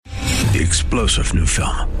the explosive new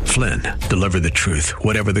film, Flynn, Deliver the Truth,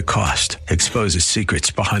 Whatever the Cost, exposes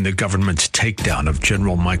secrets behind the government's takedown of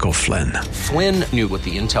General Michael Flynn. Flynn knew what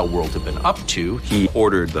the intel world had been up to. He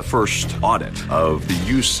ordered the first audit of the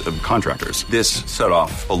use of contractors. This set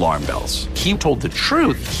off alarm bells. He told the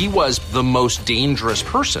truth. He was the most dangerous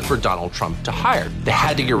person for Donald Trump to hire. They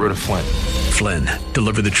had to get rid of Flynn. Flynn,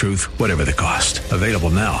 Deliver the Truth, Whatever the Cost. Available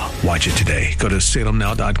now. Watch it today. Go to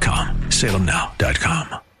salemnow.com.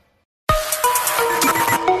 salemnow.com.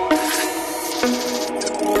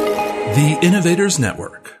 The Innovators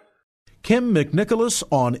Network. Kim McNicholas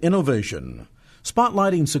on innovation,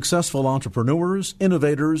 spotlighting successful entrepreneurs,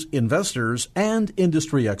 innovators, investors, and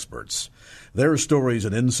industry experts. Their stories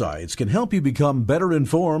and insights can help you become better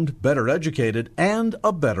informed, better educated, and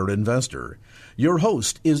a better investor. Your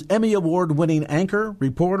host is Emmy Award-winning anchor,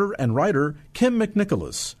 reporter, and writer Kim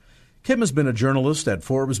McNicholas. Kim has been a journalist at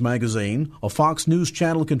Forbes magazine, a Fox News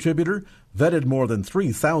Channel contributor, vetted more than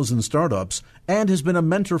 3,000 startups, and has been a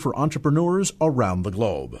mentor for entrepreneurs around the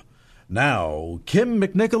globe. Now, Kim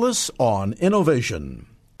McNicholas on innovation.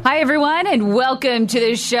 Hi, everyone, and welcome to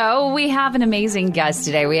the show. We have an amazing guest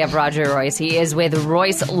today. We have Roger Royce. He is with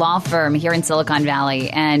Royce Law Firm here in Silicon Valley,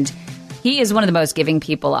 and he is one of the most giving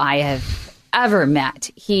people I have ever met.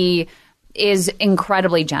 He is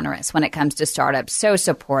incredibly generous when it comes to startups, so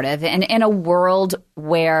supportive. And in a world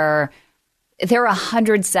where there are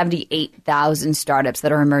 178,000 startups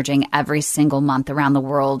that are emerging every single month around the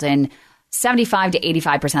world, and 75 to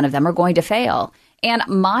 85% of them are going to fail. And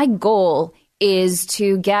my goal is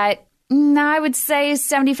to get, I would say,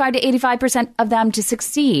 75 to 85% of them to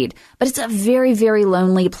succeed. But it's a very, very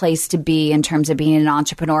lonely place to be in terms of being an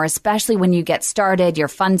entrepreneur, especially when you get started, your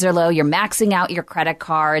funds are low, you're maxing out your credit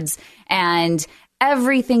cards, and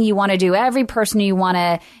everything you want to do, every person you want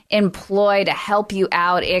to employ to help you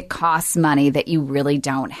out, it costs money that you really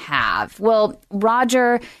don't have. Well,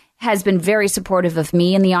 Roger has been very supportive of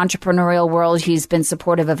me in the entrepreneurial world. He's been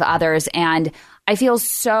supportive of others. And I feel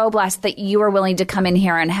so blessed that you are willing to come in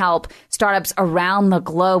here and help startups around the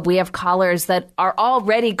globe. We have callers that are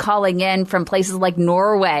already calling in from places like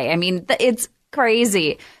Norway. I mean, it's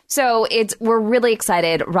crazy. So we're really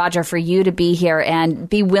excited, Roger, for you to be here and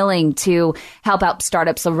be willing to help out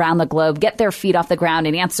startups around the globe, get their feet off the ground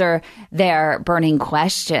and answer their burning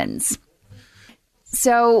questions.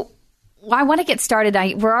 So I want to get started.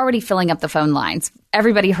 We're already filling up the phone lines.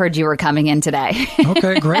 Everybody heard you were coming in today.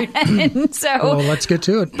 Okay, great. Well, let's get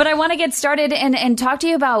to it. But I want to get started and talk to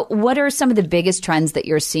you about what are some of the biggest trends that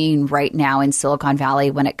you're seeing right now in Silicon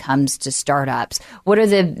Valley when it comes to startups. What are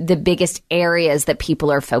the biggest areas that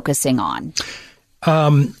people are focusing on?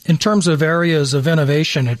 In terms of areas of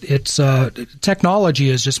innovation, it's technology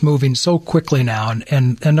is just moving so quickly now,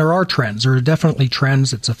 and there are trends. There are definitely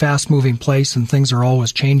trends. It's a fast-moving place, and things are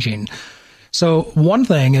always changing. So one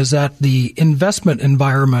thing is that the investment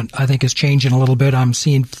environment, I think, is changing a little bit. I'm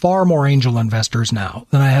seeing far more angel investors now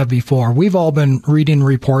than I have before. We've all been reading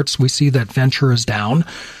reports. We see that venture is down,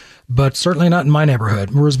 but certainly not in my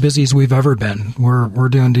neighborhood. We're as busy as we've ever been. We're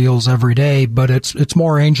doing deals every day, but it's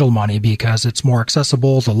more angel money because it's more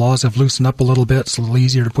accessible. The laws have loosened up a little bit. It's a little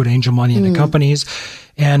easier to put angel money into companies.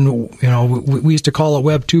 And, we used to call it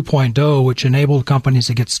Web 2.0, which enabled companies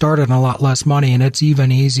to get started on a lot less money, and it's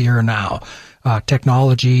even easier now.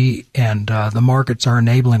 Technology and the markets are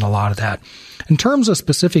enabling a lot of that. In terms of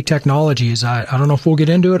specific technologies, I don't know if we'll get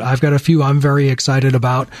into it. I've got a few I'm very excited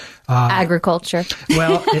about. Agriculture.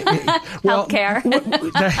 Well, healthcare.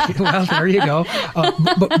 Well, there you go.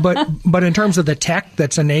 But in terms of the tech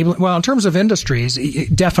that's enabling, in terms of industries,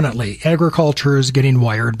 definitely agriculture is getting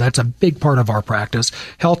wired. That's a big part of our practice.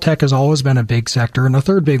 Health tech has always been a big sector, and the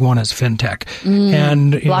third big one is fintech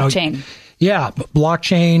and blockchain. Yeah,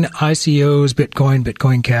 blockchain, ICOs,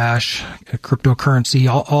 Bitcoin Cash, cryptocurrency,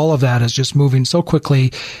 all of that is just moving so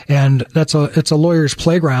quickly, and it's a lawyer's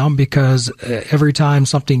playground because every time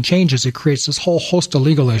something changes, it creates this whole host of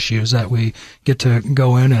legal issues that we get to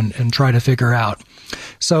go in and try to figure out.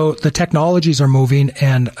 So the technologies are moving,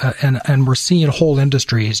 and we're seeing whole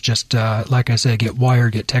industries just like I say, get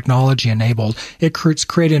wired, get technology enabled. It's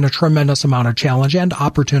creating a tremendous amount of challenge and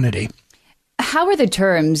opportunity. How are the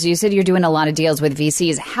terms? You said you're doing a lot of deals with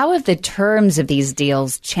VCs. How have the terms of these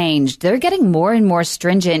deals changed? They're getting more and more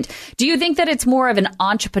stringent. Do you think that it's more of an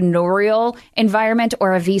entrepreneurial environment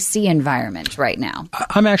or a VC environment right now?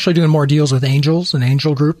 I'm actually doing more deals with angels and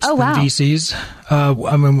angel groups than VCs.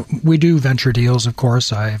 We do venture deals, of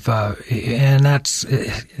course.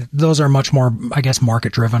 Those are much more, I guess,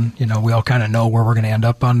 market driven. We all kind of know where we're going to end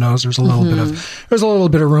up on those. There's a little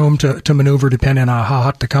bit of room to maneuver depending on how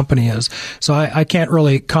hot the company is. So So I can't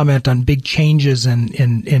really comment on big changes in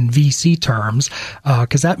VC terms,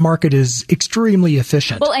 because that market is extremely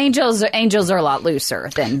efficient. Well, angels are a lot looser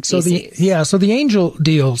than VCs. So the angel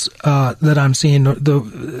deals that I'm seeing,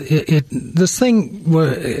 this thing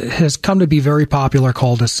has come to be very popular,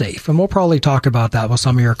 called a SAFE, and we'll probably talk about that with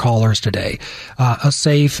some of your callers today. A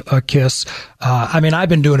SAFE, a KISS. I've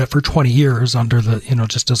been doing it for 20 years under the,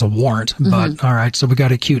 just as a warrant. But all right, so we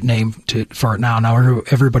got a cute name for it now. Now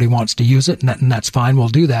everybody wants to use it, and that's fine. We'll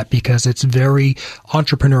do that because it's very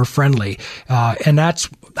entrepreneur friendly, and that's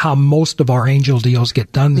how most of our angel deals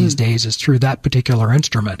get done these days, is through that particular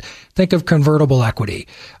instrument. Think of convertible equity.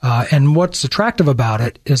 And what's attractive about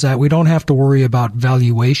it is that we don't have to worry about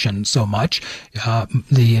valuation so much.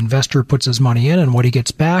 The investor puts his money in, and what he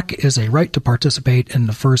gets back is a right to participate in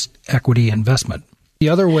the first equity investment. The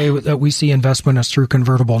other way that we see investment is through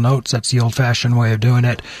convertible notes. That's the old-fashioned way of doing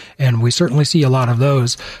it, and we certainly see a lot of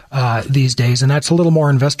those these days. And that's a little more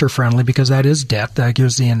investor-friendly because that is debt. That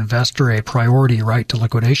gives the investor a priority right to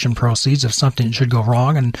liquidation proceeds if something should go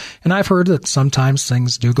wrong. And I've heard that sometimes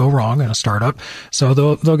things do go wrong in a startup, so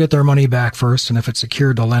they'll get their money back first, and if it's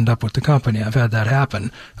secured, they'll end up with the company. I've had that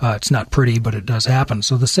happen. It's not pretty, but it does happen.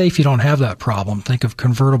 So the SAFE, you don't have that problem. Think of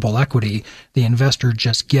convertible equity. The investor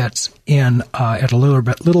just gets in at a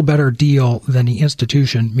little better deal than the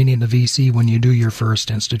institution, meaning the VC, when you do your first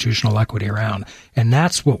institutional equity round. And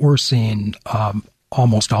that's what we're seeing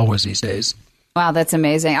almost always these days. Wow, that's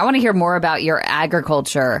amazing. I want to hear more about your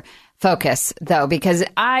agriculture focus, though, because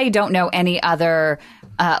I don't know any other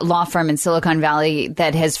law firm in Silicon Valley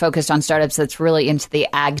that has focused on startups that's really into the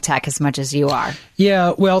ag tech as much as you are.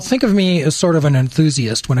 Yeah, well, think of me as sort of an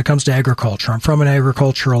enthusiast when it comes to agriculture. I'm from an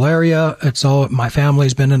agricultural area. My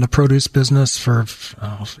family's been in the produce business for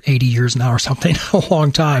 80 years now or something, a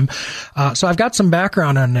long time. So I've got some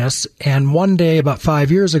background on this. And one day, about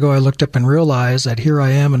 5 years ago, I looked up and realized that here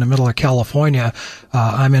I am in the middle of California.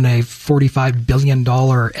 I'm in a $45 billion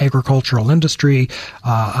agricultural industry.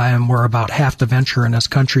 I am where about half the venture in this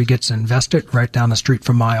country gets invested, right down the street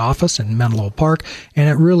from my office in Menlo Park. And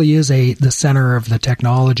it really is the center of the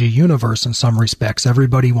technology universe in some respects.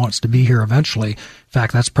 Everybody wants to be here eventually. In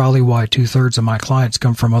fact, that's probably why 2/3 of my clients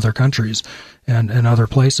come from other countries and other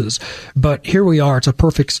places. But here we are. It's a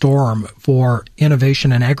perfect storm for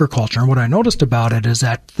innovation in agriculture. And what I noticed about it is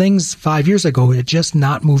that things 5 years ago had just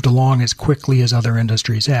not moved along as quickly as other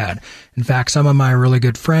industries had. In fact, some of my really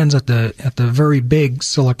good friends at the very big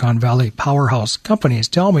Silicon Valley powerhouse companies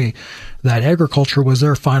tell me that agriculture was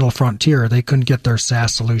their final frontier. They couldn't get their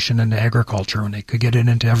SaaS solution into agriculture, and they could get it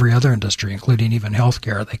into every other industry, including even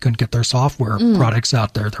healthcare. They couldn't get their software products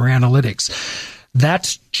out there, their analytics.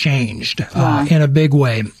 That's changed in a big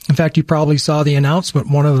way. In fact, you probably saw the announcement.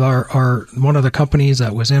 One of the companies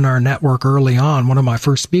that was in our network early on, one of my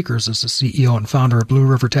first speakers is the CEO and founder of Blue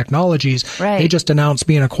River Technologies. Right. They just announced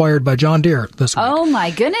being acquired by John Deere this week. Oh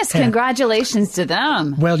my goodness. Congratulations to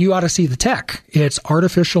them. Well, you ought to see the tech. It's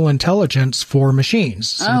artificial intelligence for machines.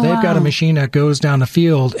 So they've got a machine that goes down the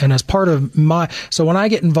field, and as part of so when I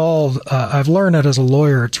get involved, I've learned that as a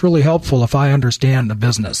lawyer, it's really helpful if I understand the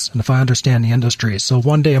business and if I understand the industry. So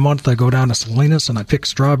one day a month I go down to Salinas and I pick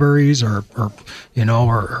strawberries or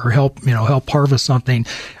help harvest something.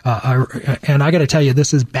 And I got to tell you,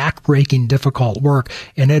 this is backbreaking difficult work,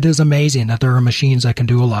 and it is amazing that there are machines that can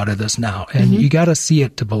do a lot of this now. And you got to see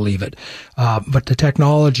it to believe it. But the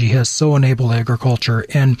technology has so enabled agriculture,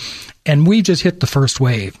 and we just hit the first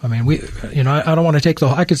wave. I mean, I don't want to take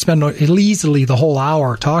I could spend easily the whole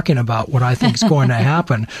hour talking about what I think is going to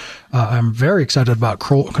happen. I'm very excited about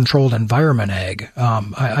controlled environment ag.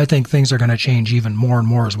 I think things are going to change even more and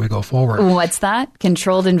more as we go forward. What's that?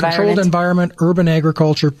 Controlled environment? Controlled environment, urban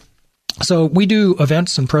agriculture. So we do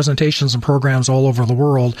events and presentations and programs all over the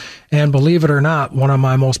world. And believe it or not, one of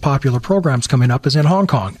my most popular programs coming up is in Hong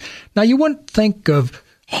Kong. Now, you wouldn't think of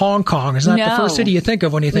Hong Kong is not the first city you think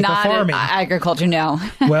of when you think of farming. Agriculture, no.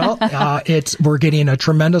 Well, we're getting a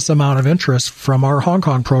tremendous amount of interest from our Hong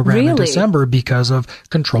Kong program in December because of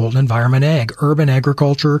controlled environment ag, urban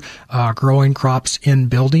agriculture, growing crops in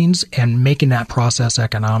buildings and making that process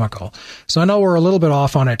economical. So I know we're a little bit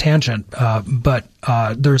off on a tangent, but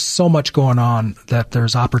there's so much going on that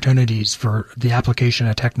there's opportunities for the application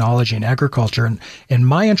of technology in agriculture. And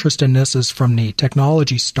my interest in this is from the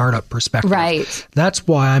technology startup perspective. Right. That's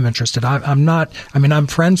why I'm interested. I'm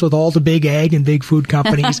friends with all the big ag and big food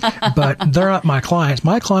companies, but they're not my clients.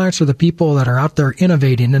 My clients are the people that are out there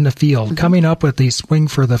innovating in the field, coming up with these swing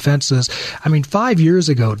for the fences. 5 years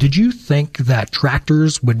ago, did you think that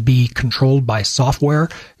tractors would be controlled by software?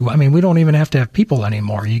 We don't even have to have people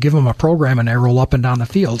anymore. You give them a program and they roll up up and down the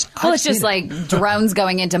fields. Well, it's just like drones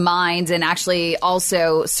going into mines and actually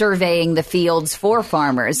also surveying the fields for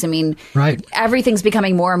farmers. I mean, right. Everything's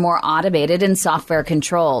becoming more and more automated and software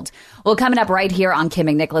controlled. Well, coming up right here on Kim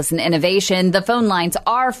McNicholas and Innovation, the phone lines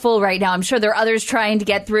are full right now. I'm sure there are others trying to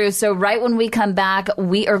get through. So right when we come back,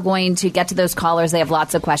 we are going to get to those callers. They have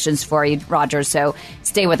lots of questions for you, Roger. So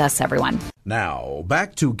stay with us, everyone. Now,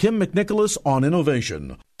 back to Kim McNicholas on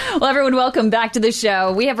Innovation. Well, everyone, welcome back to the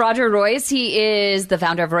show. We have Roger Royce. He is the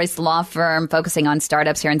founder of Royce Law Firm, focusing on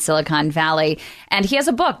startups here in Silicon Valley. And he has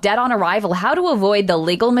a book, Dead on Arrival, How to Avoid the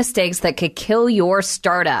Legal Mistakes That Could Kill Your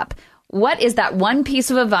Startup. What is that one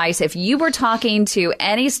piece of advice? If you were talking to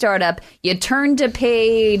any startup, you turn to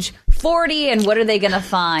page 40, and what are they going to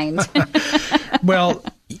find? Well,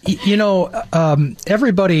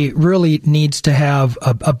 everybody really needs to have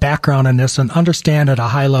a background in this and understand at a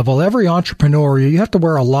high level. Every entrepreneur, you have to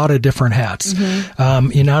wear a lot of different hats.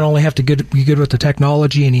 Mm-hmm. You not only have to be good with the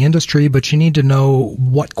technology and the industry, but you need to know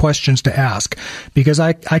what questions to ask. Because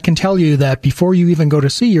I can tell you that before you even go to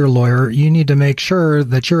see your lawyer, you need to make sure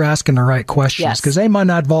that you're asking the right questions, because they might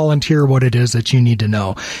not volunteer what it is that you need to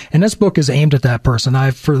know. And this book is aimed at that person.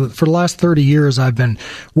 For the last 30 years, I've been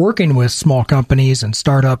working with small companies and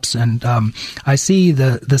startups, and I see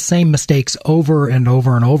the same mistakes over and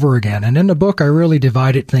over and over again. And in the book, I really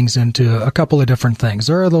divided things into a couple of different things.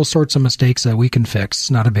 There are those sorts of mistakes that we can fix.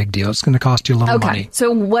 It's not a big deal. It's going to cost you a little money.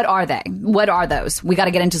 So what are they? What are those? We got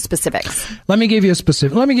to get into specifics. Let me give you a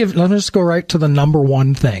specific. Let me just go right to the number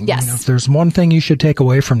one thing. Yes. If there's one thing you should take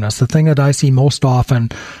away from this, the thing that I see most often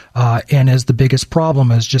and is the biggest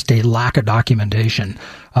problem is just a lack of documentation.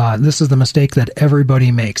 This is the mistake that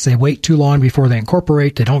everybody makes. They wait too long before they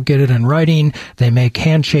incorporate. They don't get it in writing. They make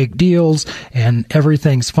handshake deals and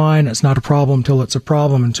everything's fine. It's not a problem until it's a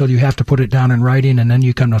problem, until you have to put it down in writing, and then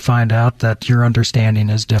you come to find out that your understanding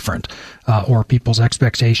is different or people's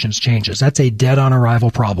expectations changes. That's a dead on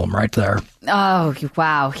arrival problem right there. Oh,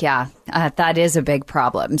 wow. Yeah, that is a big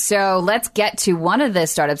problem. So let's get to one of the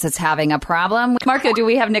startups that's having a problem. Marco, do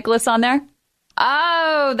we have Nicholas on there?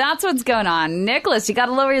 Oh, that's what's going on. Nicholas, you got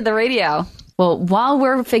to lower the radio. Well, while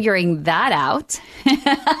we're figuring that out,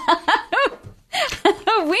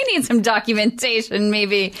 we need some documentation,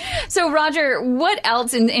 maybe. So, Roger, what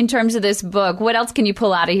else in terms of this book, what else can you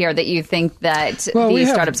pull out of here that you think that these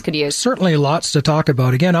startups could use? Certainly lots to talk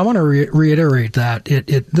about. Again, I want to reiterate that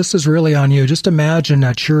this is really on you. Just imagine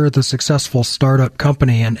that you're the successful startup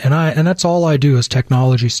company, and that's all I do is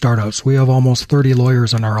technology startups. We have almost 30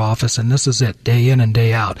 lawyers in our office, and this is it, day in and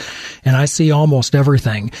day out. And I see almost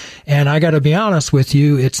everything. And I got to be honest with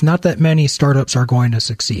you, it's not that many startups are going to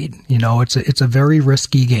succeed. It's a very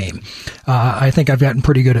risky game. I think I've gotten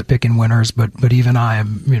pretty good at picking winners, but even I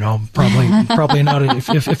am, probably not.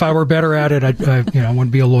 If I were better at it, I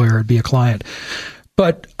wouldn't be a lawyer. I'd be a client.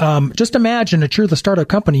 But just imagine that you're the startup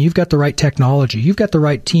company. You've got the right technology. You've got the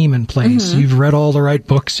right team in place. Mm-hmm. You've read all the right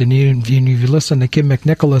books, and you've listened to Kim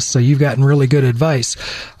McNicholas, so you've gotten really good advice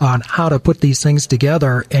on how to put these things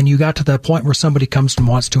together. And you got to that point where somebody comes and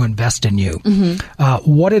wants to invest in you.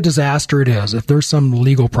 Mm-hmm. What a disaster it is if there's some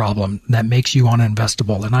legal problem that makes you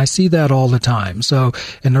uninvestable. And I see that all the time. So,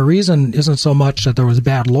 and the reason isn't so much that there was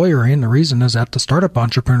bad lawyering. The reason is that the startup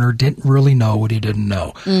entrepreneur didn't really know what he didn't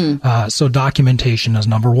know. So documentation is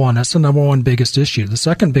number one. That's the number one biggest issue. The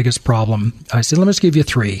second biggest problem, I said, let me just give you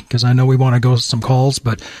three, because I know we want to go to some calls,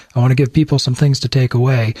 but I want to give people some things to take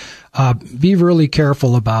away. Be really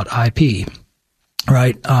careful about IP.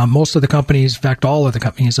 Right? Most of the companies, in fact, all of the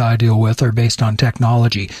companies I deal with are based on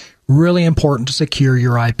technology. Really important to secure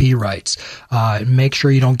your IP rights. Make sure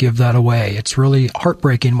you don't give that away. It's really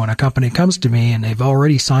heartbreaking when a company comes to me and they've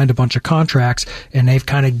already signed a bunch of contracts and they've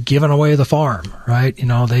kind of given away the farm, right?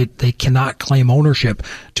 They cannot claim ownership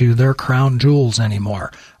to their crown jewels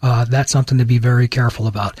anymore. That's something to be very careful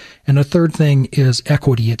about. And the third thing is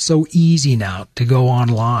equity. It's so easy now to go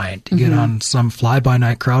online, to get on some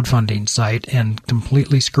fly-by-night crowdfunding site and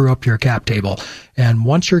completely screw up your cap table. And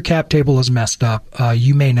once your cap table is messed up,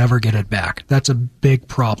 you may never get it back. That's a big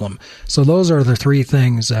problem. So those are the three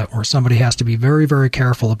things where somebody has to be very, very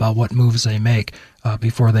careful about what moves they make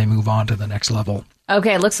before they move on to the next level.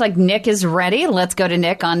 Okay, looks like Nick is ready. Let's go to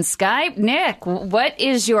Nick on Skype. Nick, what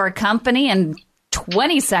is your company in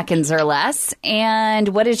 20 seconds or less? And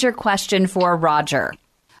what is your question for Roger?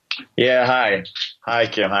 Yeah, hi. Hi,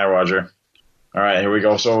 Kim. Hi, Roger. All right, here we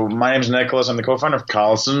go. So my name is Nicholas. I'm the co-founder of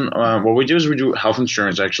Carlson. What we do is we do health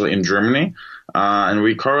insurance actually in Germany, and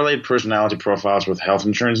we correlate personality profiles with health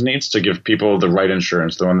insurance needs to give people the right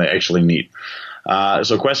insurance, the one they actually need.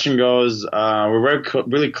 So question goes, we're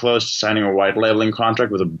really close to signing a white labeling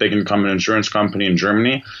contract with a big incumbent insurance company in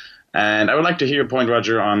Germany. And I would like to hear your point,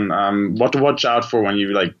 Roger, on what to watch out for when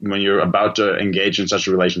you're about to engage in such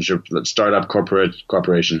a relationship, startup,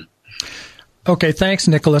 corporation. Okay, thanks,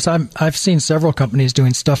 Nicholas. I've seen several companies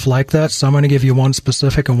doing stuff like that, so I'm going to give you one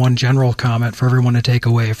specific and one general comment for everyone to take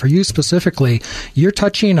away. For you specifically, you're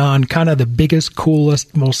touching on kind of the biggest,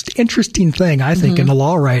 coolest, most interesting thing, I think, in the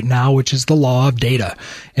law right now, which is the law of data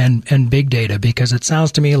and big data, because it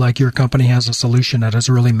sounds to me like your company has a solution that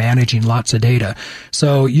is really managing lots of data.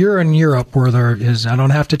 So you're in Europe where there is, I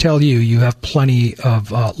don't have to tell you, you have plenty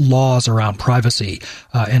of laws around privacy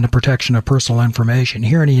and the protection of personal information.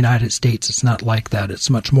 Here in the United States, it's not like that. It's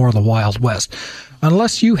much more the Wild West.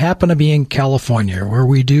 Unless you happen to be in California, where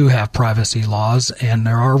we do have privacy laws and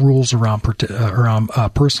there are rules around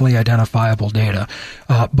personally identifiable data,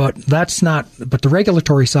 but that's not. But the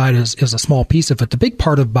regulatory side is a small piece of it. The big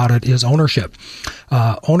part about it is ownership.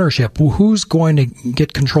 Ownership. Who's going to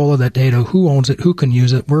get control of that data? Who owns it? Who can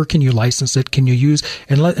use it? Where can you license it? Can you use?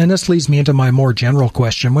 And this leads me into my more general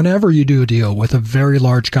question. Whenever you do a deal with a very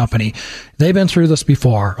large company, they've been through this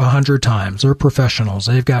before 100 times. They're professionals.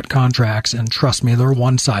 They've got contracts, and trust me, they're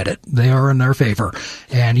one-sided. They are in their favor,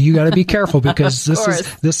 and you got to be careful because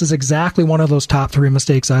this is exactly one of those top 3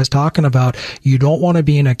 mistakes I was talking about. You don't want to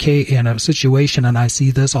be in a situation, and I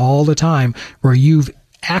see this all the time, where you've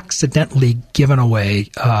accidentally given away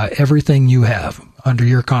everything you have under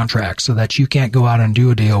your contract so that you can't go out and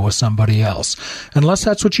do a deal with somebody else, unless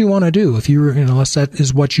that's what you want to do, unless that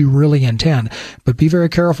is what you really intend. But be very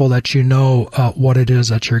careful that you know what it is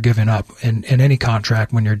that you're giving up in any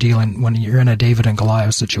contract when you're in a David and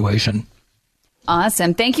Goliath situation.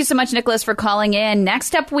 Awesome. Thank you so much, Nicholas, for calling in.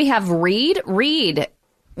 Next up, we have Reed. Reed,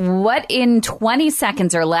 what in 20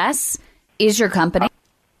 seconds or less is your company?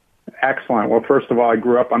 Excellent. Well, first of all, I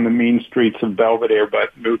grew up on the mean streets of Belvedere,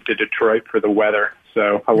 but moved to Detroit for the weather.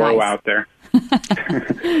 So hello out there.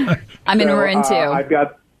 I'm in Marin too. I've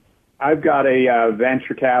got a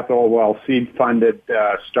venture capital, seed-funded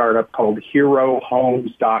startup called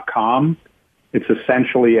HeroHomes.com. It's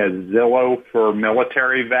essentially a Zillow for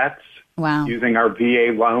military vets. Wow. Using our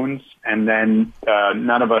VA loans, and then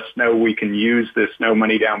none of us know we can use this no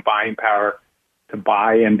money down buying power to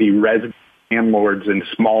buy and be resident landlords in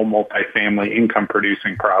small multifamily income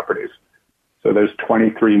producing properties. So there's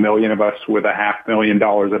 23 million of us with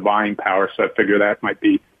 $500,000 of buying power. So I figure that might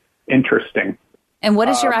be interesting. And what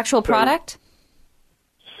is your actual product?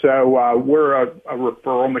 So we're a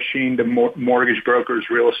referral machine to mortgage brokers,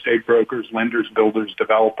 real estate brokers, lenders, builders,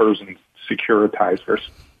 developers, and securitizers.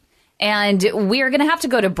 And we are going to have to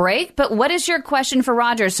go to break. But what is your question for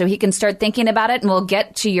Roger so he can start thinking about it, and we'll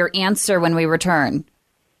get to your answer when we return?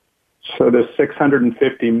 So there's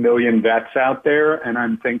 650 million vets out there, and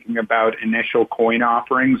I'm thinking about initial coin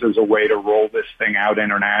offerings as a way to roll this thing out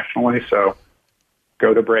internationally. So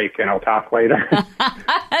go to break, and I'll talk later.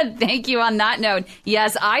 Thank you on that note.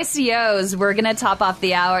 Yes, ICOs, we're going to top off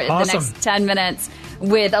the hour, the next 10 minutes,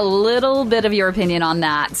 with a little bit of your opinion on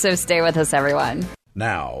that. So stay with us, everyone.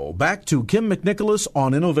 Now, back to Kim McNicholas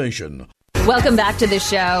on innovation. Welcome back to the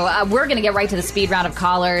show. We're going to get right to the speed round of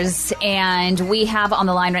callers. And we have on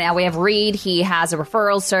the line right now, we have Reed. He has a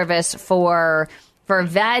referral service for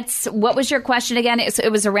vets. What was your question again?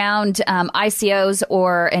 It was around ICOs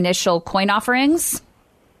or initial coin offerings?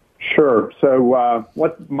 Sure. So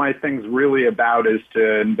what my thing's really about is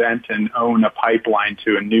to invent and own a pipeline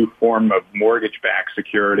to a new form of mortgage-backed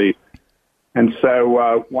security. And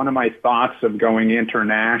so one of my thoughts of going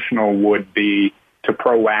international would be to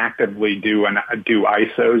proactively do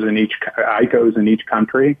ICOs in each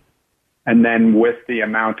country, and then with the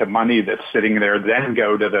amount of money that's sitting there, then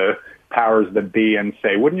go to the powers that be and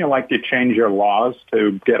say, wouldn't you like to change your laws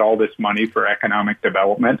to get all this money for economic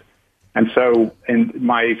development? And so,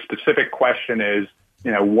 my specific question is,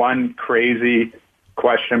 one, crazy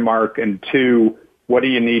question mark, and two, what do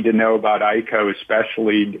you need to know about ICO,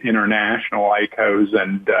 especially international ICOs,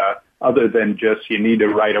 and other than just you need to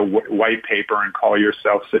write a white paper and call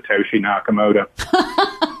yourself Satoshi Nakamoto?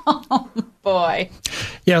 Oh, boy.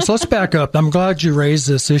 Yeah, so let's back up. I'm glad you raised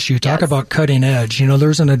this issue. Talk about cutting edge. There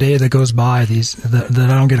isn't a day that goes by that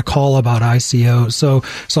I don't get a call about ICO. So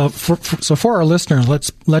for our listeners,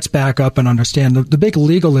 let's back up and understand the big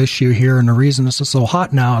legal issue here, and the reason this is so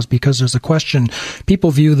hot now is because there's a question. People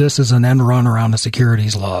view this as an end run around the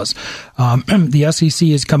securities laws. The SEC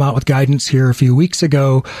has come out with guidance here a few weeks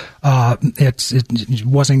ago. It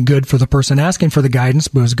wasn't good for the person asking for the guidance,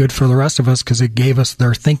 but it was good for the rest of us because it gave us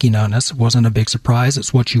their thinking on this. It wasn't a big surprise. It's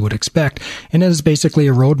That's what you would expect. And it is basically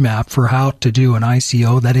a roadmap for how to do an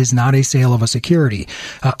ICO that is not a sale of a security.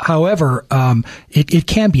 However, it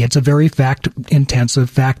can be. It's a very fact-intensive,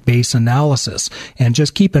 fact-based analysis. And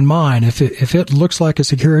just keep in mind, if it looks like a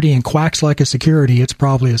security and quacks like a security, it's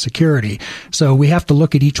probably a security. So we have to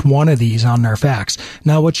look at each one of these on their facts.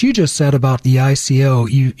 Now, what you just said about the ICO,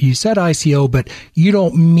 you said ICO, but you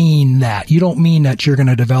don't mean that. You don't mean that you're going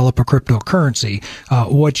to develop a cryptocurrency.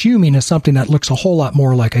 What you mean is something that looks a whole lot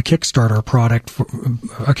more like a Kickstarter product,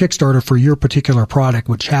 a Kickstarter for your particular product,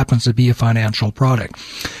 which happens to be a financial product.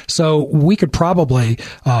 So we could probably,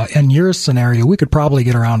 in your scenario, we could probably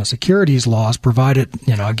get around the securities laws, provided,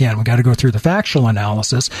 again, we got to go through the factual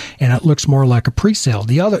analysis, and it looks more like a pre-sale.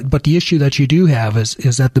 But the issue that you do have is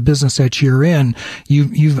that the business that you're in,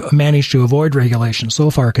 you've managed to avoid regulation so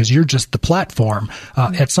far because you're just the platform.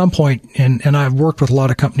 At some point, and I've worked with a lot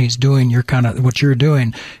of companies doing what you're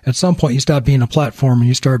doing. At some point, you stop being a platform and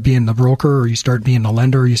you start being the broker, or you start being the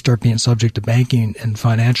lender, or you start being subject to banking and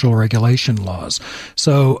financial regulation laws.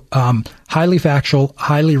 So, highly factual,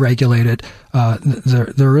 highly regulated.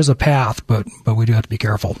 There is a path, but we do have to be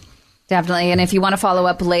careful. Definitely. And if you want to follow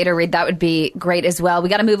up later, Reed, that would be great as well. We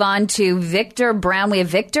got to move on to Victor Brown. We have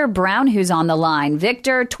Victor Brown who's on the line.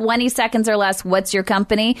 Victor, 20 seconds or less. What's your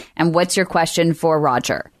company and what's your question for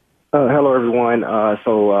Roger? Hello, everyone.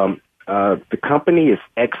 The company is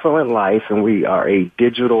Excellent Life, and we are a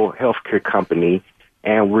digital healthcare company,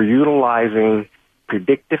 and we're utilizing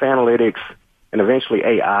predictive analytics and eventually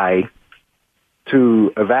AI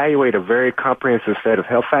to evaluate a very comprehensive set of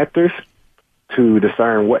health factors to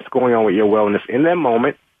discern what's going on with your wellness in that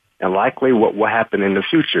moment and likely what will happen in the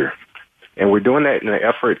future. And we're doing that in an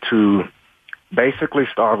effort to basically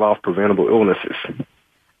starve off preventable illnesses.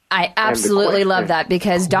 I absolutely love that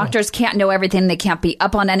because doctors can't know everything. They can't be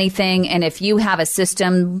up on anything. And if you have a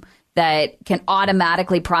system that can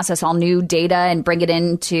automatically process all new data and bring it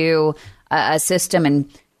into a system and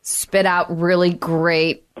spit out really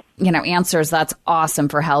great, answers, that's awesome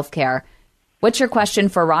for healthcare. What's your question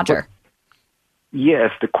for Roger?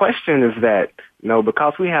 Yes, the question is that,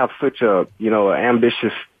 because we have such a,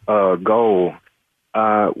 ambitious goal,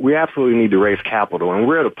 we absolutely need to raise capital. And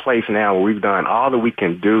we're at a place now where we've done all that we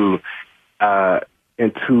can do,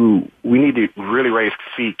 we need to really raise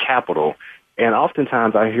seed capital. And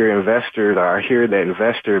oftentimes I hear that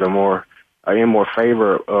investors are in more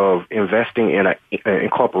favor of investing in an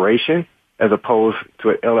incorporation as opposed to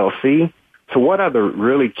an LLC. So what are the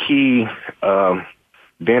really key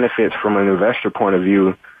benefits from an investor point of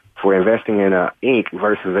view for investing in an Inc.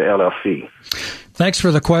 versus an LLC? Thanks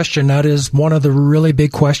for the question. That is one of the really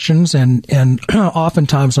big questions, and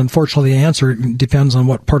oftentimes, unfortunately, the answer depends on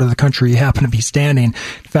what part of the country you happen to be standing. In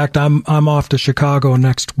fact, I'm off to Chicago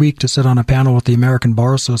next week to sit on a panel with the American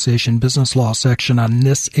Bar Association Business Law section on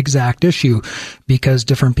this exact issue, because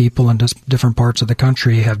different people in different parts of the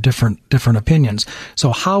country have different opinions.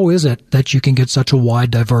 So how is it that you can get such a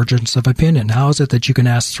wide divergence of opinion? How is it that you can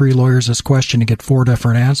ask 3 lawyers this question and get 4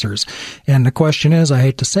 different answers? And the question is, I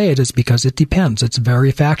hate to say it, is because it depends. It's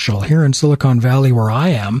very factual. Here in Silicon Valley, where I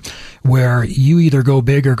am, where you either go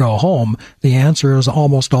big or go home, the answer is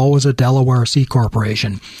almost always a Delaware C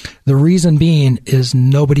corporation. The reason being is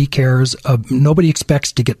nobody cares. Nobody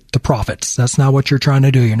expects to get the profits. That's not what you're trying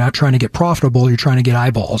to do. You're not trying to get profitable. You're trying to get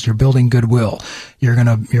eyeballs. You're building goodwill. You're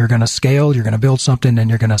gonna scale. You're gonna build something, and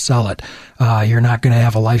you're gonna sell it. You're not gonna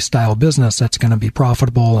have a lifestyle business that's gonna be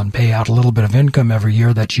profitable and pay out a little bit of income every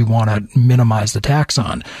year that you want to minimize the tax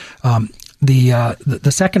on. The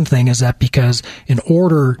second thing is that because in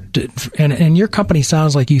order to, and your company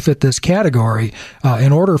sounds like you fit this category,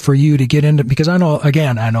 in order for you to get into, because I know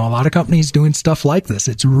a lot of companies doing stuff like this.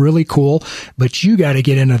 It's really cool, but you got to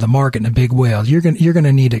get into the market in a big way. You're going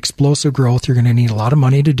to need explosive growth. You're going to need a lot of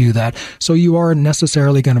money to do that. So you are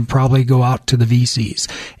necessarily going to probably go out to the VCs,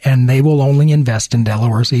 and they will only invest in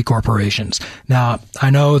Delaware C corporations. Now, I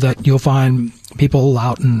know that you'll find people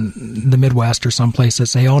out in the Midwest or someplace that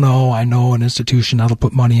say, oh no, I know an institution that'll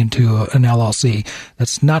put money into an LLC.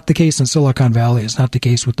 That's not the case in Silicon Valley. It's not the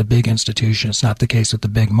case with the big institutions. It's not the case with the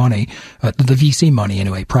big money, the VC money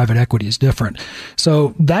anyway. Private equity is different.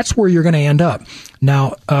 So that's where you're going to end up.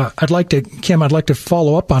 Now, I'd like to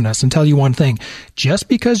follow up on this and tell you one thing. Just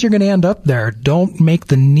because you're going to end up there, don't make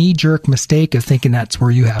the knee-jerk mistake of thinking that's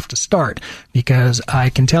where you have to start. Because I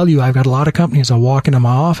can tell you, I've got a lot of companies that walk into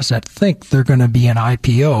my office that think they're going to be an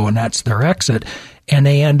IPO and that's their exit, and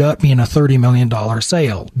they end up being a $30 million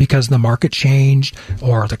sale because the market changed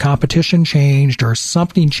or the competition changed or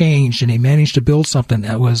something changed, and they managed to build something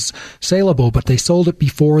that was saleable, but they sold it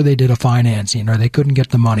before they did a financing or they couldn't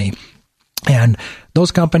get the money. And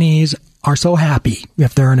those companies are so happy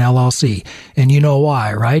if they're an LLC. And you know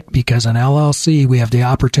why, right? Because an LLC, we have the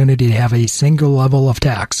opportunity to have a single level of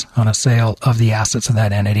tax on a sale of the assets of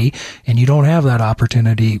that entity. And you don't have that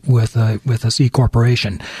opportunity with a C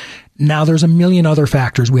corporation. Now, there's a million other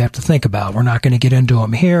factors we have to think about. We're not going to get into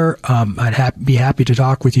them here. I'd be happy to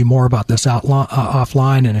talk with you more about this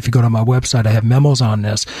offline. And if you go to my website, I have memos on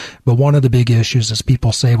this. But one of the big issues is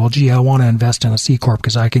people say, well, gee, I want to invest in a C Corp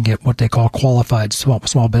because I can get what they call qualified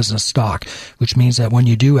small business stock, which means that when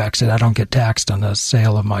you do exit, I don't get taxed on the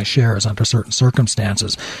sale of my shares under certain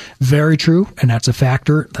circumstances. Very true. And that's a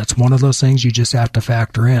factor. That's one of those things you just have to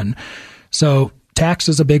factor in. So tax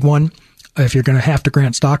is a big one. If you're going to have to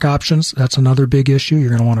grant stock options, that's another big issue.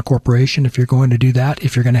 You're going to want a corporation if you're going to do that.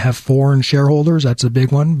 If you're going to have foreign shareholders, that's a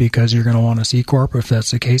big one because you're going to want a C Corp if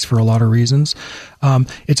that's the case for a lot of reasons.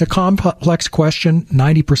 It's a complex question.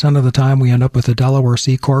 90% of the time we end up with a Delaware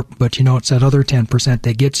C Corp, but it's that other 10%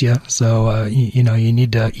 that gets you. So, you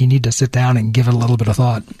need to sit down and give it a little bit of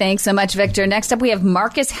thought. Thanks so much, Victor. Next up, we have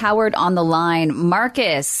Marcus Howard on the line.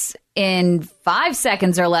 Marcus, in 5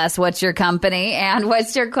 seconds or less, what's your company and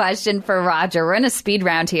what's your question for Roger? We're in a speed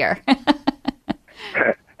round here.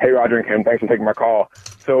 Hey, Roger and Kim, thanks for taking my call.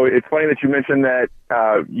 So it's funny that you mentioned that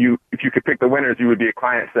if you could pick the winners, you would be a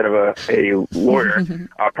client instead of a lawyer.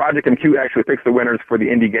 Project MQ actually picks the winners for the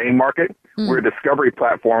indie game market. We're a discovery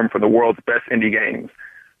platform for the world's best indie games.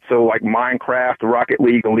 So like Minecraft, Rocket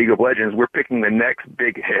League, and League of Legends, we're picking the next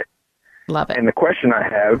big hit. Love it. And the question I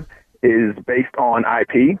have is based on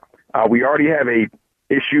IP. We already have a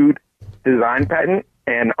issued design patent,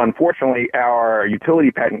 and unfortunately, our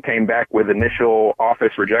utility patent came back with initial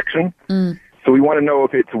office rejection. So we want to know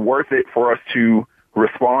if it's worth it for us to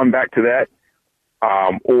respond back to that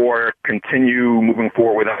or continue moving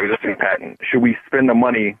forward with our existing patent. Should we spend the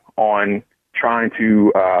money on trying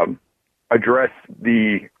to address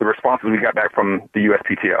the responses we got back from the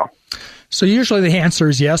USPTO? So usually the answer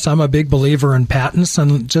is yes. I'm a big believer in patents.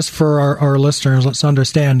 And just for our listeners, let's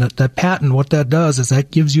understand that patent, what that does is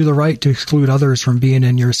that gives you the right to exclude others from being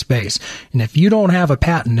in your space. And if you don't have a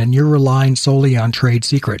patent and you're relying solely on trade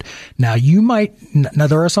secret, now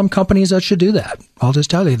there are some companies that should do that. I'll just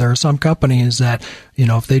tell you, there are some companies that,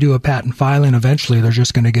 if they do a patent filing, eventually they're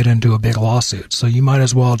just going to get into a big lawsuit. So you might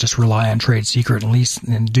as well just rely on trade secret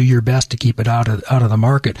and do your best to keep it out of the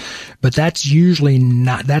market. But that's usually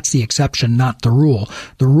that's the exception, not the rule.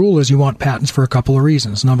 The rule is you want patents for a couple of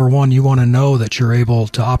reasons. Number one, you want to know that you're able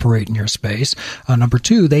to operate in your space. Number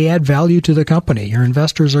two, they add value to the company. Your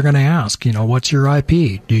investors are going to ask, what's your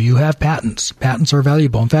IP? Do you have patents? Patents are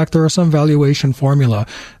valuable. In fact, there are some valuation formula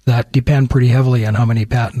that depend pretty heavily on how many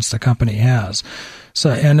patents the company has. So,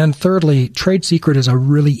 and then thirdly, trade secret is a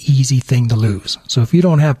really easy thing to lose. So if you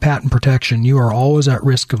don't have patent protection, you are always at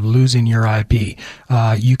risk of losing your IP.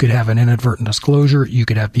 You could have an inadvertent disclosure. You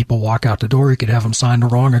could have people walk out the door. You could have them sign the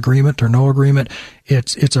wrong agreement or no agreement.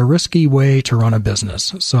 It's a risky way to run a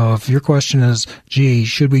business. So if your question is, gee,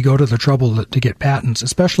 should we go to the trouble to get patents,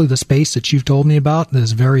 especially the space that you've told me about that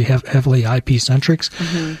is very heavily IP-centric,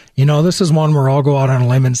 this is one where I'll go out on a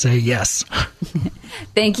limb and say yes.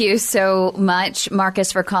 Thank you so much,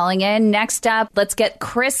 Marcus, for calling in. Next up, let's get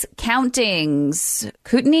Chris Coutnings,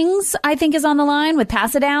 I think, is on the line with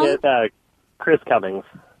Pass It Down. Chris Cummings.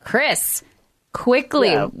 Chris,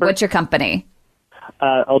 quickly, what's your company?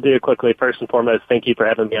 I'll do it quickly. First and foremost, thank you for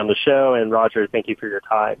having me on the show. And Roger, thank you for your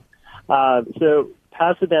time. So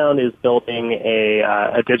Pass It Down is building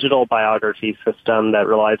a digital biography system that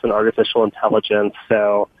relies on artificial intelligence.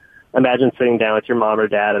 So imagine sitting down with your mom or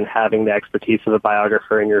dad and having the expertise of a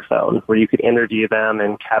biographer in your phone where you could interview them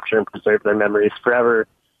and capture and preserve their memories forever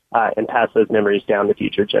and pass those memories down to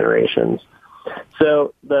future generations.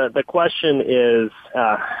 So the question is,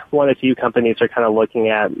 one of few companies are kind of looking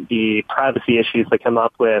at the privacy issues that come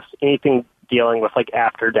up with anything dealing with like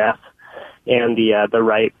after death and the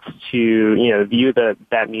rights to, view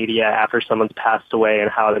that media after someone's passed away and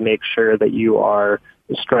how to make sure that you are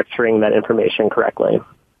structuring that information correctly.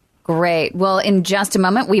 Great. Well, in just a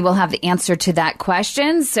moment, we will have the answer to that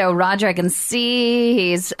question. So, Roger, I can see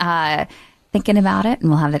he's thinking about it, and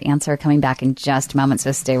we'll have that answer coming back in just a moment.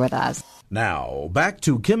 So stay with us. Now, back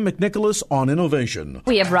to Kim McNicholas on innovation.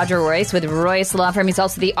 We have Roger Royce with Royce Law Firm. He's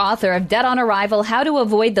also the author of Dead on Arrival, How to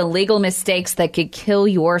Avoid the Legal Mistakes That Could Kill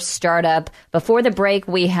Your Startup. Before the break,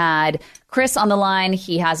 we had Chris on the line.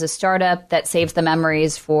 He has a startup that saves the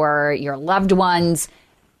memories for your loved ones.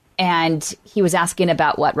 And he was asking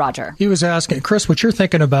about what, Roger? He was asking, Chris, what you're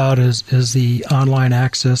thinking about is the Online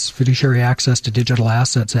Access, Fiduciary Access to Digital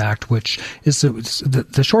Assets Act, which is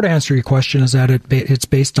the short answer to your question is that it's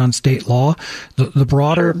based on state law. The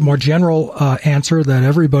broader, more general answer that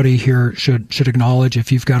everybody here should acknowledge,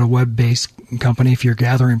 if you've got a web-based company, if you're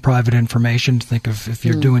gathering private information, think of if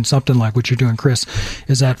you're doing something like what you're doing, Chris,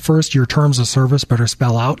 is that first, your terms of service better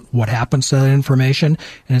spell out what happens to that information.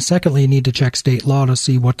 And then secondly, you need to check state law to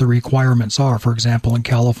see what the requirements are. For example, in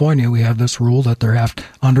California, we have this rule that there have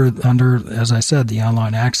under, as I said, the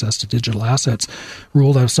Online Access to Digital Assets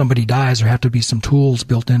rule that if somebody dies, there have to be some tools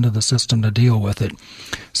built into the system to deal with it.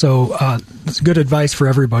 So it's good advice for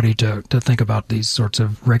everybody to think about these sorts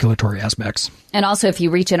of regulatory aspects. And also, if you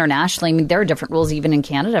reach internationally, I mean, there are different rules even in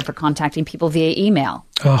Canada for contacting people via email.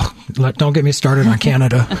 Oh, don't get me started on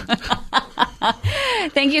Canada.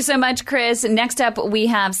 Thank you so much, Chris. Next up, we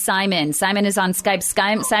have Simon. Simon is on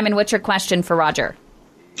Skype. Simon, what's your question for Roger?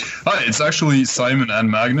 Hi, it's actually Simon and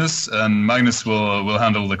Magnus will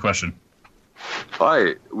handle the question.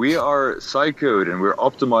 Hi, we are Psycode, and we're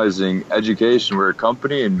optimizing education. We're a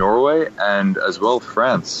company in Norway and as well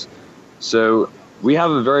France. So we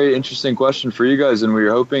have a very interesting question for you guys, and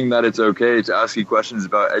we're hoping that it's okay to ask you questions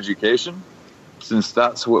about education, since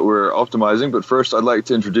that's what we're optimizing. But first, I'd like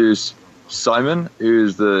to introduce Simon, who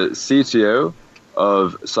is the CTO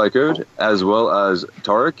of Psycode, as well as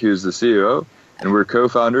Tarek, who's the CEO, and we're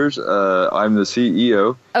co-founders. I'm the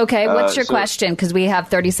CEO. Okay, what's your question? Because we have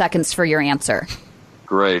 30 seconds for your answer.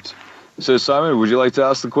 Great. So, Simon, would you like to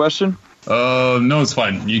ask the question? No, it's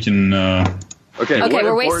fine. You can... Okay,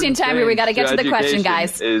 we're wasting time here. We got to get to the question,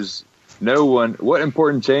 guys. What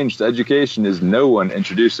important change to education is no one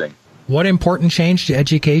introducing? What important change to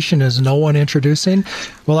education is no one introducing?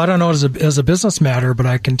 Well, I don't know as a business matter, but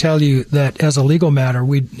I can tell you that as a legal matter,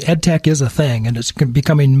 EdTech is a thing, and it's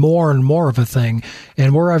becoming more and more of a thing.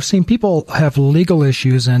 And where I've seen people have legal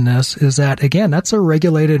issues in this is that, again, that's a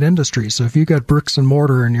regulated industry. So if you've got bricks and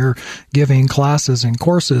mortar and you're giving classes and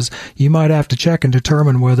courses, you might have to check and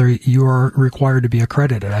determine whether you are required to be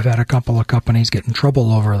accredited. I've had a couple of companies get in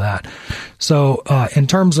trouble over that. So in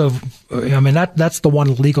terms of, that's the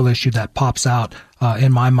one legal issue that pops out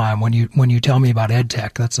in my mind when you tell me about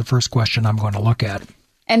EdTech. That's the first question I'm going to look at.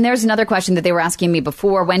 And there's another question that they were asking me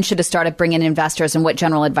before. When should a startup bring in investors, and what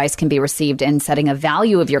general advice can be received in setting a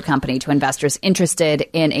value of your company to investors interested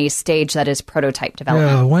in a stage that is prototype development?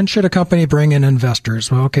 Yeah, when should a company bring in investors?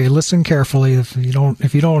 Well, okay, listen carefully. If you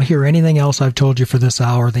don't hear anything else I've told you for this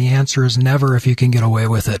hour, the answer is never if you can get away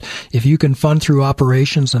with it. If you can fund through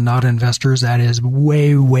operations and not investors, that is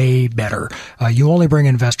way, way better. You only bring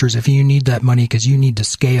investors if you need that money because you need to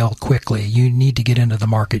scale quickly. You need to get into the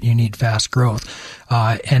market. You need fast growth.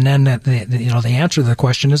 And then the answer to the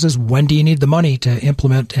question is when do you need the money to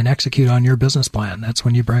implement and execute on your business plan? That's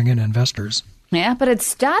when you bring in investors. Yeah, but it's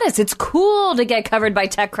status. It's cool to get covered by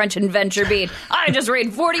TechCrunch and VentureBeat. I just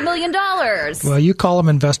raised $40 million. Well, you call them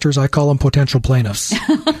investors. I call them potential plaintiffs.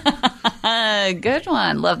 Good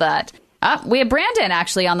one. Love that. We have Brandon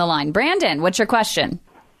actually on the line. Brandon, what's your question?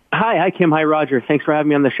 Hi, Kim. Hi, Roger. Thanks for having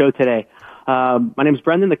me on the show today. My name is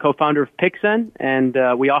Brendan, the co-founder of Pixen, and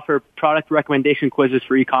we offer product recommendation quizzes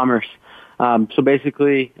for e-commerce. So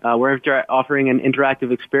basically, we're offering an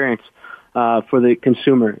interactive experience for the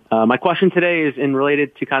consumer. My question today is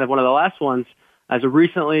related to kind of one of the last ones. As a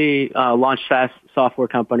recently launched SaaS software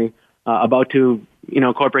company about to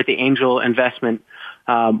incorporate the angel investment,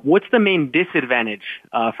 what's the main disadvantage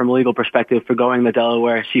from a legal perspective for going the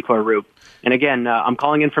Delaware C-Corp route? And again, I'm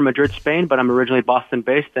calling in from Madrid, Spain, but I'm originally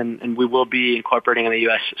Boston-based, and we will be incorporating in the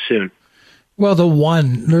U.S. soon. Well,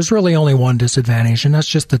 there's really only one disadvantage, and that's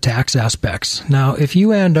just the tax aspects. Now, if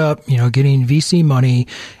you end up, getting VC money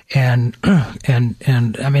and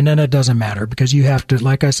then it doesn't matter because you have to,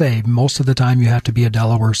 like I say, most of the time you have to be a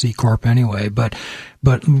Delaware C Corp anyway. But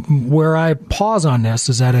where I pause on this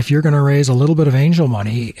is that if you're going to raise a little bit of angel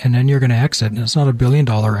money and then you're going to exit, and it's not $1 billion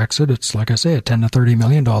exit, it's like I say, a $10 to $30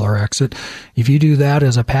 million exit. If you do that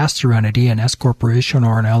as a pass-through entity, an S corporation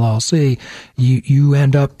or an LLC, you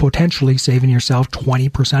end up potentially saving yourself 20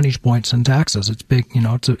 percentage points in taxes. It's big,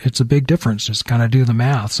 it's a big difference. Just kind of do the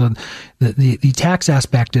math. So the tax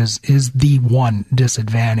aspect is the one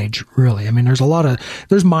disadvantage, really. I mean,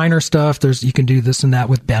 there's minor stuff. You can do this and that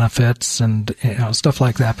with benefits and stuff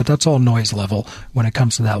like that, but that's all noise level when it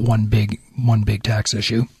comes to that one big tax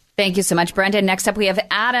issue. Thank you so much, Brendan. Next up, we have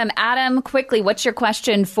Adam. Adam, quickly, what's your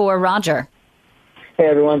question for Roger? Hey,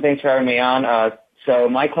 everyone. Thanks for having me on. So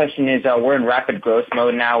my question is, we're in rapid growth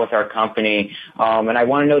mode now with our company, and I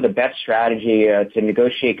want to know the best strategy to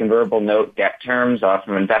negotiate convertible note debt terms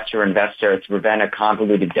from investor to investor to prevent a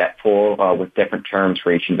convoluted debt pool with different terms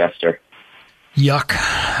for each investor. Yuck.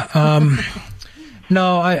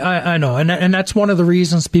 No, I know. And that's one of the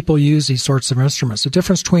reasons people use these sorts of instruments. The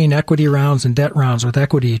difference between equity rounds and debt rounds, with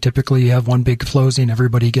equity, typically you have one big closing,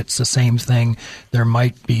 everybody gets the same thing. There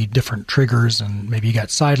might be different triggers and maybe you got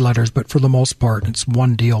side letters, but for the most part, it's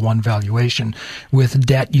one deal, one valuation. With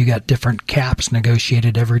debt, you got different caps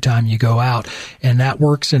negotiated every time you go out. And that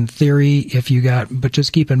works in theory but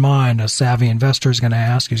just keep in mind, a savvy investor is going to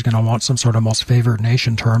ask, he's going to want some sort of most favored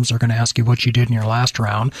nation terms. They're going to ask you what you did in your last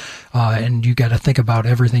round. And you got to think about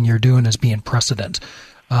everything you're doing as being precedent.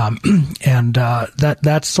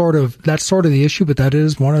 That's sort of the issue, but that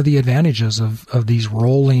is one of the advantages of these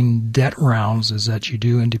rolling debt rounds, is that you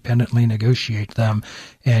do independently negotiate them,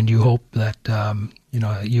 and you hope that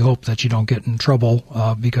you don't get in trouble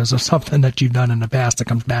because of something that you've done in the past that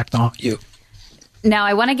comes back to haunt you. Now,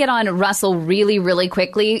 I want to get on Russell really, really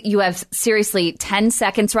quickly. You have seriously 10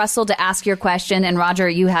 seconds, Russell, to ask your question, and Roger,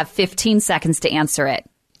 you have 15 seconds to answer it.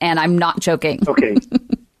 And I'm not joking. Okay.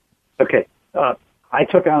 I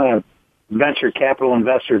took on a venture capital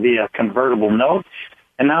investor via convertible note,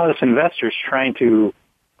 and now this investor is trying to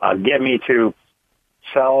get me to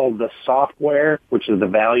sell the software, which is the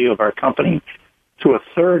value of our company, to a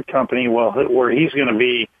third company where he's going to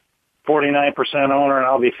be 49% owner and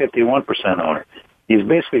I'll be 51% owner. He's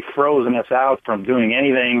basically frozen us out from doing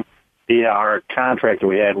anything via our contract that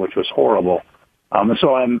we had, which was horrible.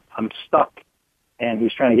 So I'm stuck. And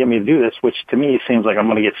he's trying to get me to do this, which to me seems like I'm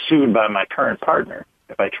going to get sued by my current partner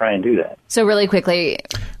if I try and do that. So really quickly.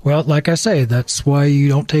 Well, like I say, that's why you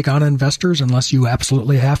don't take on investors unless you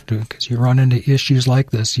absolutely have to, because you run into issues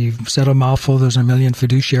like this. You've said a mouthful. There's a million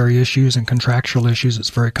fiduciary issues and contractual issues.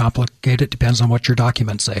 It's very complicated. It depends on what your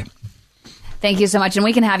documents say. Thank you so much. And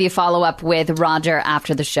we can have you follow up with Roger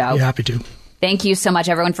after the show. Yeah, happy to. Thank you so much,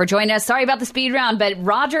 everyone, for joining us. Sorry about the speed round, but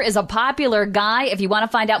Roger is a popular guy. If you want to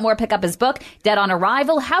find out more, pick up his book, Dead on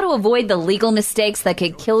Arrival, How to Avoid the Legal Mistakes That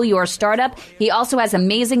Could Kill Your Startup. He also has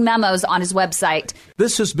amazing memos on his website.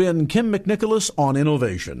 This has been Kim McNicholas on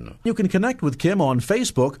Innovation. You can connect with Kim on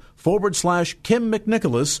Facebook /Kim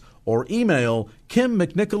McNicholas or email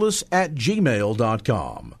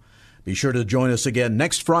kimmcnicholas@gmail.com. Be sure to join us again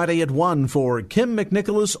next Friday at 1 for Kim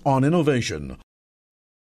McNicholas on Innovation.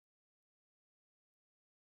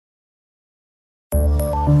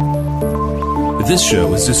 This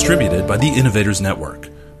show is distributed by the Innovators Network.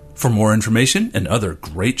 For more information and other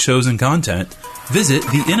great shows and content, visit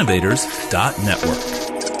theinnovators.network.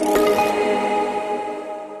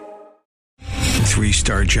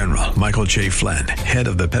 3-star General Michael J. Flynn, head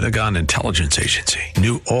of the Pentagon Intelligence Agency,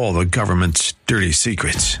 knew all the government's dirty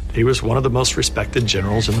secrets. He was one of the most respected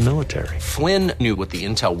generals in the military. Flynn knew what the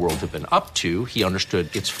intel world had been up to. He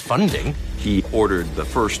understood its funding. He ordered the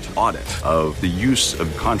first audit of the use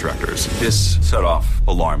of contractors. This set off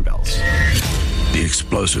alarm bells. The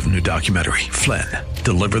explosive new documentary, Flynn,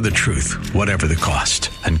 Deliver the Truth, Whatever the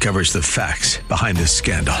Cost, uncovers the facts behind this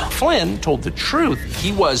scandal. Flynn told the truth.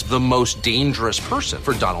 He was the most dangerous person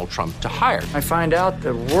for Donald Trump to hire. I find out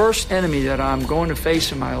the worst enemy that I'm going to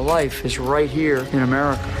face in my life is right here in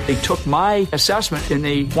America. They took my assessment and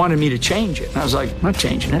they wanted me to change it. And I was like, I'm not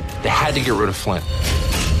changing it. They had to get rid of Flynn.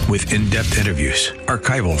 With in-depth interviews,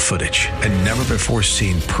 archival footage, and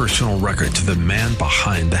never-before-seen personal records of the man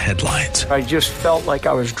behind the headlines. I just felt like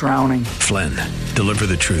I was drowning. Flynn, Deliver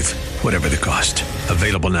the Truth, Whatever the Cost.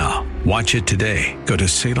 Available now. Watch it today. Go to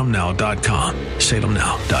salemnow.com.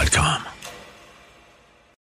 salemnow.com.